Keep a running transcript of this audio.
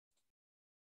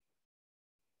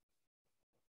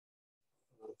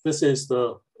This is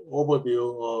the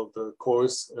overview of the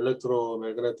course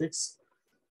Electromagnetics.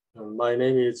 And my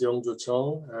name is Youngjoo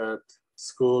Chung at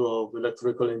School of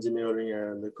Electrical Engineering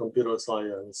and Computer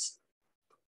Science.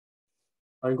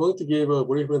 I'm going to give a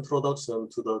brief introduction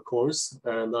to the course,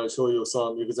 and I'll show you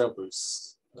some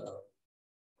examples.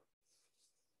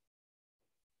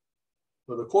 So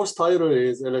the course title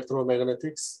is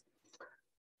Electromagnetics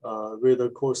with the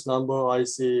course number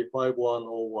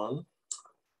EC5101.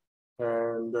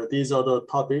 And these are the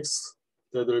topics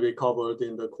that will be covered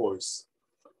in the course.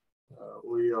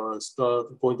 We are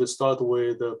going to start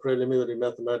with the preliminary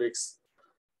mathematics,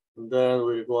 and then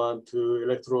we'll go on to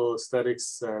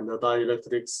electrostatics and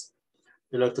dielectrics,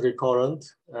 electric current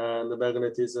and the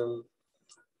magnetism,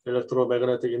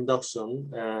 electromagnetic induction,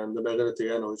 and the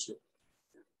magnetic energy.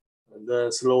 And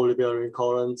then slowly varying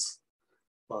currents,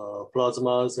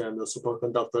 plasmas, and the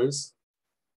superconductors.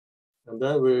 And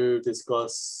then we'll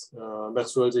discuss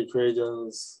Maxwell's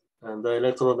equations and the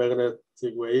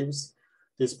electromagnetic waves,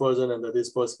 dispersion and the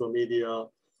dispersible media,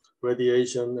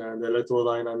 radiation and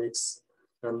electrodynamics,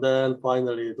 and then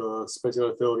finally the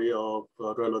special theory of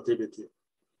relativity.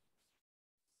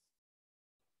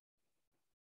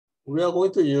 We are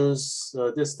going to use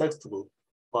this textbook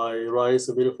by Rice,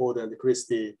 Milford, and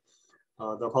Christie,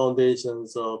 the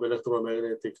foundations of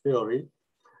electromagnetic theory.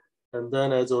 And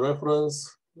then as a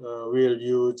reference, we'll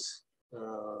use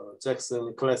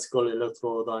Jackson Classical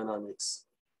Electrodynamics.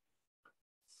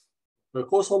 The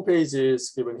course homepage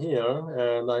is given here,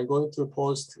 and I'm going to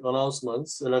post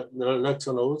announcements,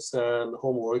 lecture notes, and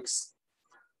homeworks,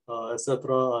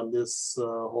 etc. on this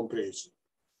homepage.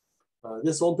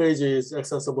 This homepage is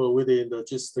accessible within the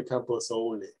GIST campus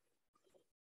only.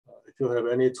 If you have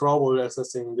any trouble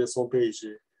accessing this homepage,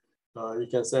 you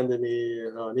can send me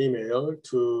an email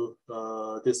to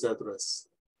this address.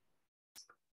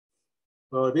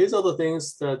 These are the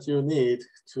things that you need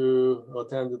to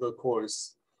attend the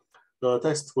course. The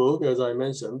textbook, as I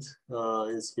mentioned,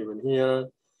 is given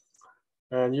here.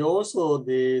 And you also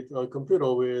need a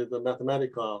computer with the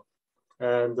Mathematica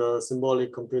and the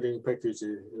symbolic computing package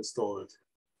installed.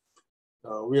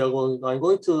 I'm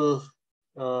going to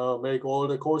make all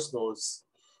the course notes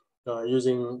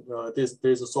using this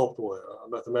software,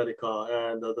 Mathematica,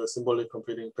 and the symbolic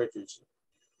computing package.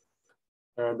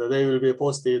 And they will be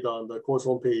posted on the course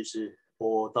homepage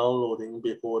for downloading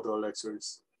before the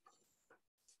lectures.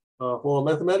 For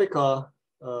Mathematica,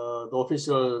 the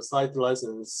official site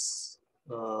license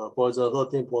version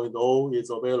 13.0 is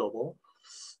available.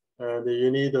 And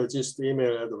you need a GIST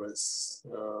email address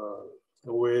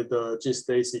with GIST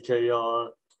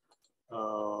ACKR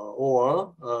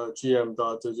or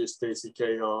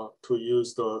gm.gist.ackr to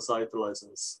use the site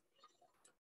license.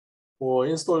 For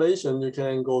installation, you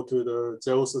can go to the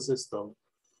JEOS system,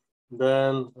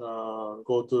 then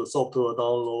go to software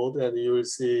download, and you will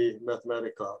see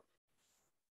Mathematica.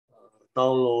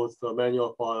 Download the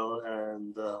manual file,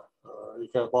 and you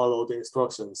can follow the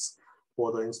instructions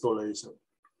for the installation.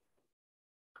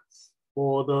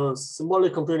 For the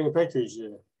symbolic computing package,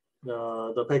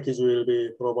 the package will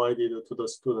be provided to the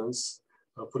students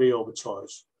free of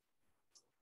charge.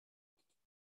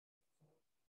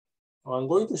 I'm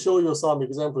going to show you some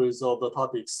examples of the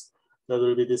topics that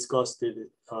will be discussed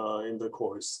in the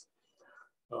course.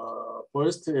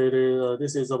 First,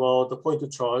 this is about the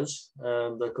point charge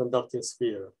and the conducting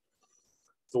sphere.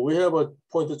 So we have a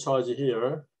point charge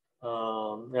here,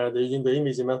 and using the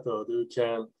image method, you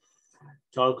can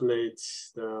calculate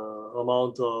the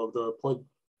amount of the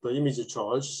image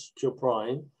charge, Q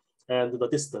prime, and the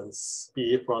distance,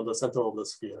 B, from the center of the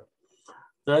sphere.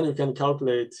 Then you can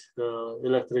calculate the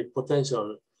electric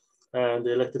potential and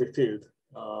the electric field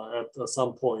at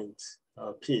some point,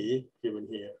 P, given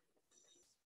here.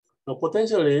 The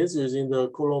potential is using the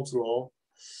Coulomb's law.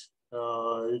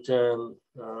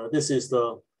 This is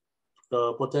the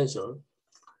potential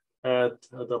at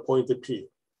the point P.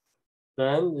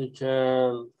 Then you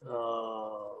can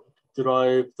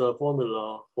derive the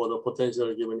formula for the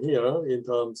potential given here in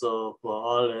terms of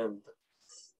R and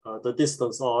the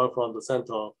distance R from the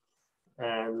center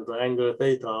and the angle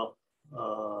theta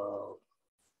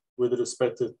with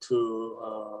respect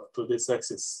to this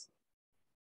axis.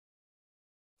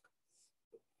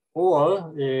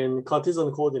 Or in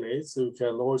Cartesian coordinates, you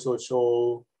can also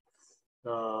show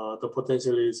the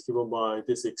potential is given by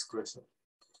this expression.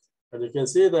 And you can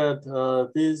see that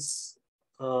this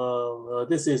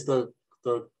is the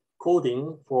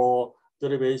coding for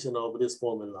derivation of this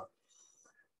formula.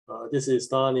 This is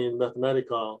done in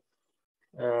Mathematica,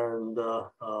 and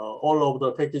all of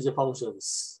the package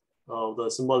functions of the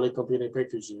symbolic computing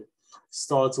package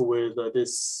starts with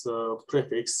this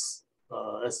prefix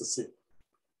SC.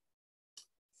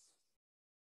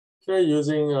 Okay,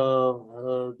 using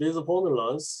these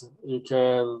formulas, you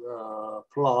can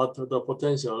plot the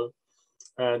potential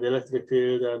and the electric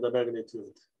field and the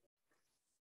magnitude.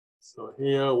 So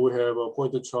here we have a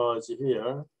point of charge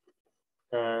here,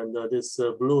 and this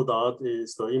blue dot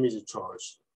is the image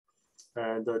charge,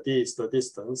 and D is the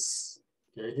distance.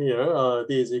 Okay, here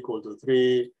D is equal to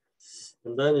 3,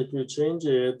 and then if you change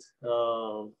it,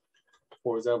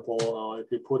 for example,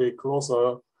 if you put it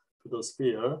closer to the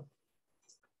sphere,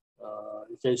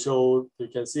 you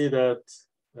can see that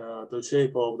the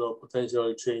shape of the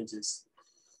potential changes,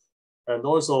 and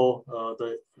also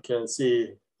you can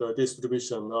see the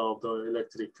distribution of the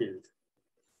electric field.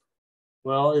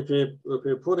 Well, if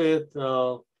we put it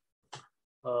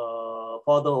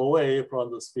farther away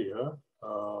from the sphere,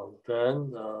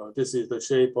 then this is the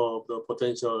shape of the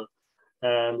potential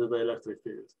and the electric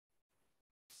field.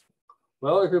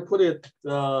 Well, if you put it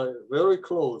very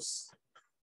close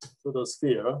to the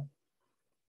sphere,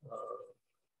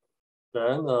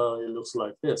 then it looks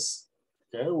like this.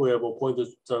 Okay, we have a point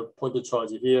of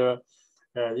charge here,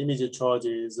 and image charge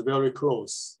is very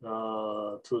close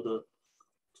to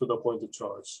the point of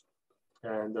charge,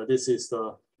 and this is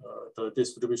the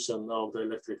distribution of the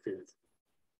electric field.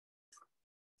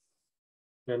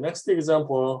 The next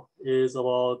example is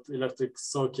about electric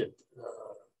circuit.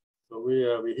 So we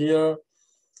have here,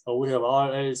 we have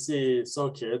RLC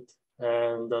circuit,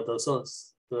 and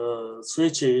the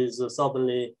switch is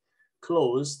suddenly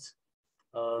closed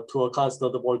to a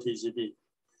constant voltage V.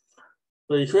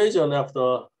 The equation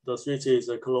after the switch is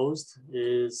closed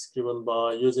is given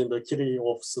by using the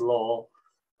Kirchhoff's law.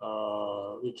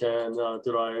 We can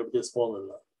derive this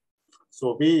formula.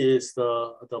 So V is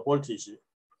the voltage,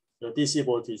 the DC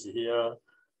voltage here,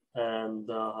 and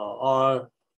R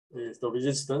is the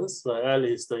resistance, L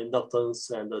is the inductance,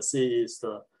 and the C is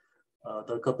the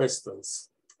capacitance,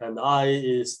 and I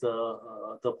is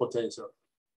the potential.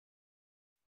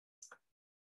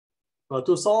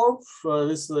 To solve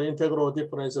this integral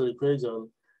differential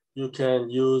equation, you can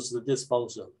use this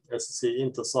function, SC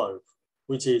intersolve,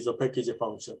 which is a package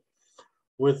function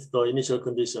with the initial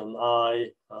condition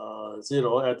I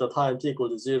 0 at the time t equal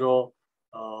to 0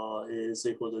 is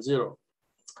equal to 0.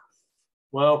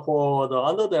 Well, for the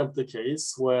underdamped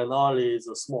case, when R is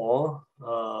small,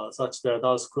 such that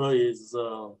R square is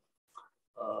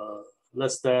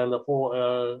less than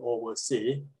 4L over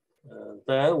C,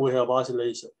 then we have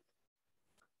oscillation.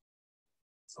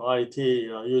 So IT,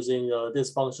 using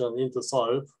this function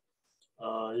intersolve,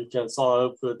 you can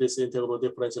solve this integral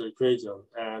differential equation,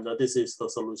 and this is the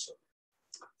solution.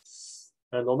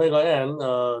 And omega n,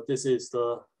 this is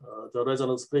the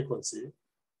resonance frequency,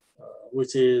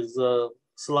 which is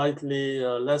slightly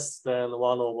less than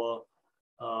 1 over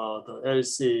the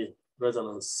LC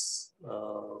resonance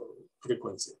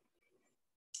frequency.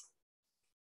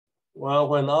 Well,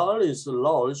 when R is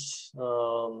large,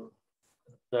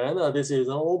 then this is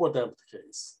an overdamped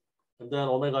case. And then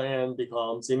omega n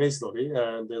becomes imaginary,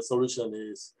 and the solution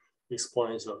is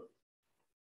exponential.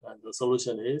 And the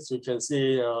solution is, you can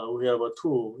see we have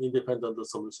 2 independent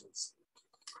solutions.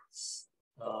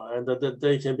 And that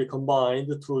they can be combined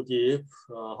to give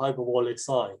hyperbolic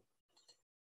sign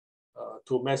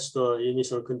to match the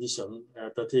initial condition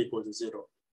at the t equal to 0.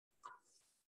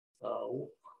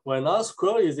 When R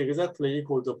square is exactly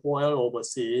equal to 4L over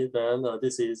C, then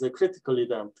this is a critically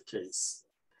damped case.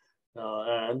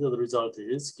 And the result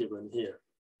is given here.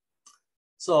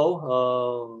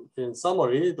 So in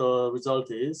summary, the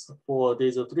result is for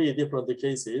these 3 different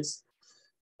cases,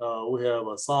 we have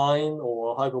a sine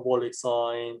or hyperbolic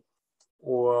sine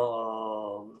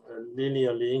or a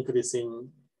linearly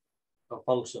increasing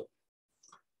function.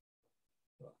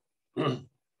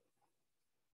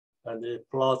 And the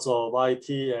plots of IT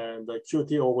and the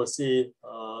QT over C,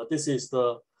 this is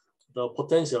the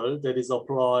potential that is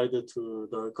applied to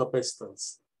the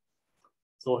capacitance.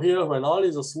 So here, when R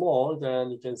is small,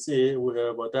 then you can see we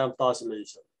have a damped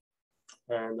oscillation.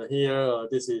 And here,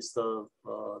 this is the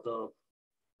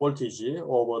voltage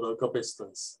over the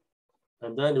capacitance.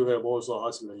 And then you have also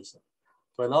oscillation.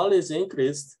 When R is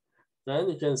increased, then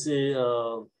you can see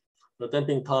the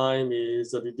damping time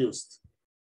is reduced.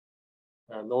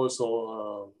 And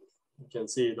also, you can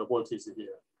see the voltage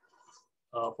here.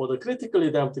 For the critically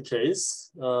damped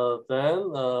case,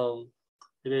 then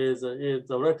it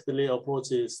directly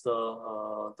approaches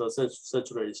the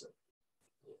saturation.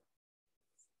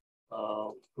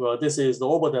 Well, this is the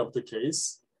overdamped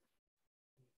case.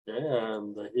 Okay,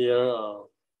 and here,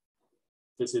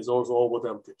 this is also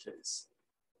overdamped case.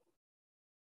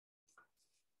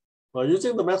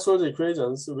 Using the Maxwell's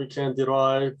equations, we can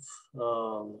derive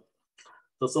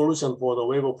the solution for the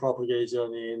wave of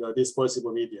propagation in a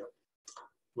dispersible medium.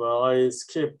 Well, I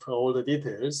skip all the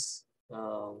details,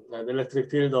 and the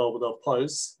electric field of the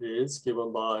pulse is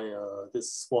given by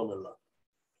this formula.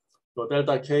 So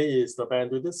delta K is the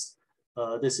bandwidth.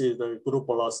 This is the group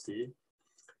velocity,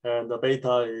 and the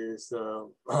beta is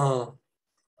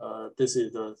this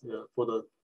is for the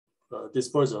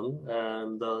dispersion,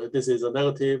 and this is a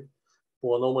negative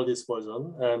for normal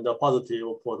dispersion, and the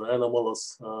positive for the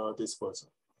anomalous dispersion.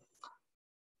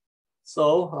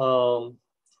 So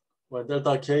when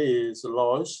delta K is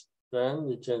large, then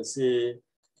you can see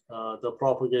the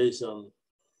propagation,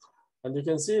 and you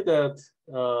can see that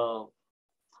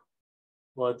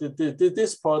well,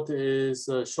 this part is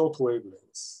short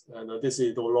wavelengths, and this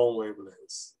is the long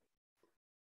wavelengths.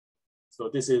 So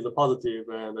this is the positive,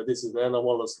 and this is the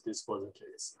anomalous dispersion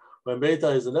case. When beta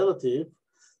is negative,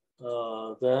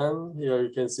 then here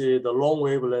you can see the long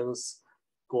wavelengths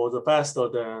goes faster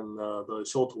than the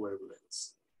short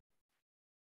wavelengths.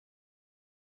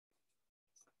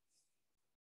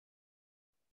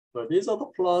 But these are the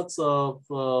plots of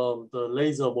the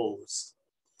laser modes.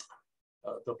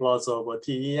 The plots of a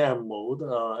TEM mode,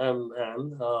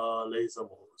 MN laser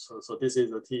mode. So this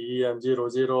is the TEM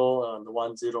 00 and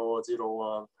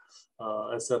 1001,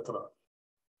 etc.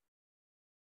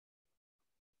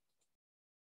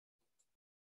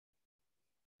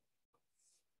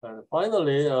 And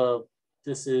finally,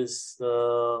 this is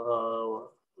the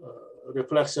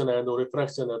reflection and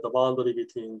refraction at the boundary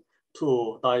between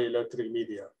two dielectric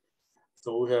media.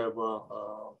 So we have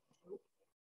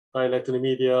dielectric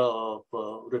media of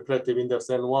reflective index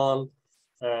N1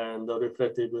 and the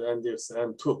reflective index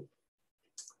N2.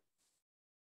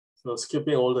 So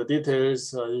skipping all the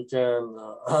details, you can,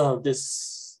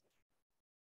 these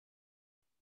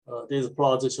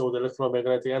plots show the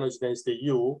electromagnetic energy density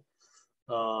U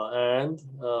and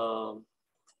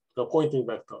the Poynting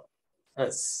vector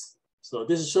S. So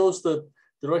this shows the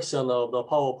direction of the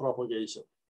power propagation.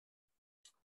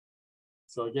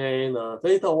 So again,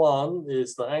 theta 1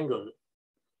 is the angle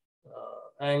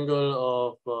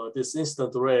of this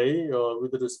incident ray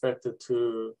with respect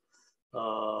to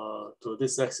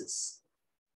this axis.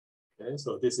 Okay,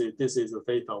 so this is the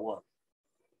theta 1.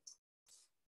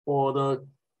 For the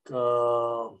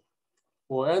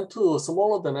for N2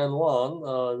 smaller than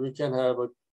N1, we can have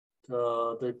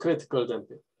the critical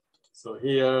damping. So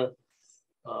here,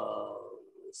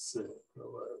 let's see,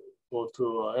 go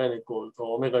to N equals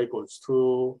omega equals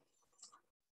 2.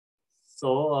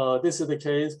 So this is the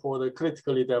case for the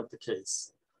critically damped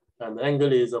case, and the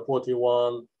angle is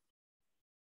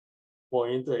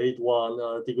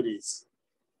 41.81 degrees.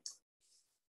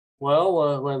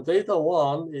 Well, when theta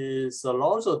 1 is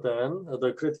larger than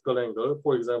the critical angle,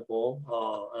 for example,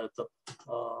 at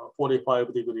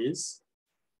 45 degrees.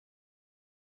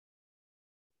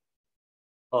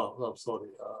 Oh, I'm sorry,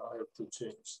 I have to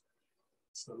change.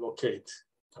 So locate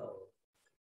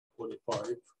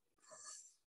 45.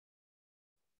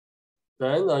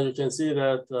 Then you can see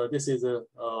that this is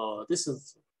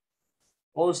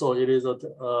also it is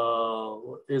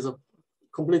a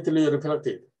completely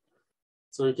reflected.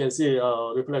 So you can see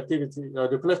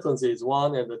reflectance is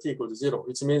 1 and the T equals 0,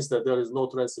 which means that there is no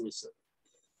transmission.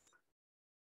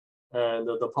 And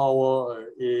the power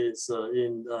is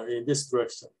in this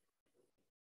direction.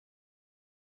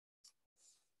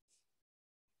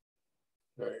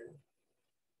 Okay.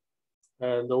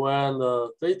 And when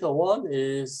theta 1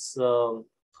 is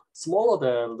smaller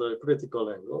than the critical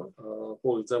angle,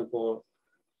 for example,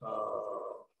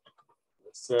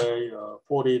 let's say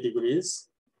 40 degrees,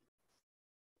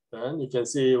 then you can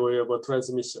see we have a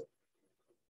transmission.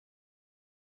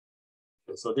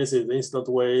 Okay, so this is the incident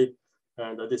wave,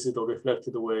 and this is the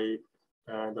reflected wave,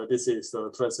 and this is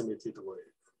the transmitted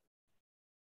wave.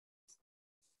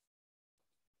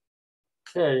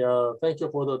 Okay, thank you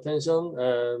for the attention,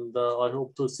 and I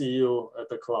hope to see you at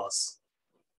the class.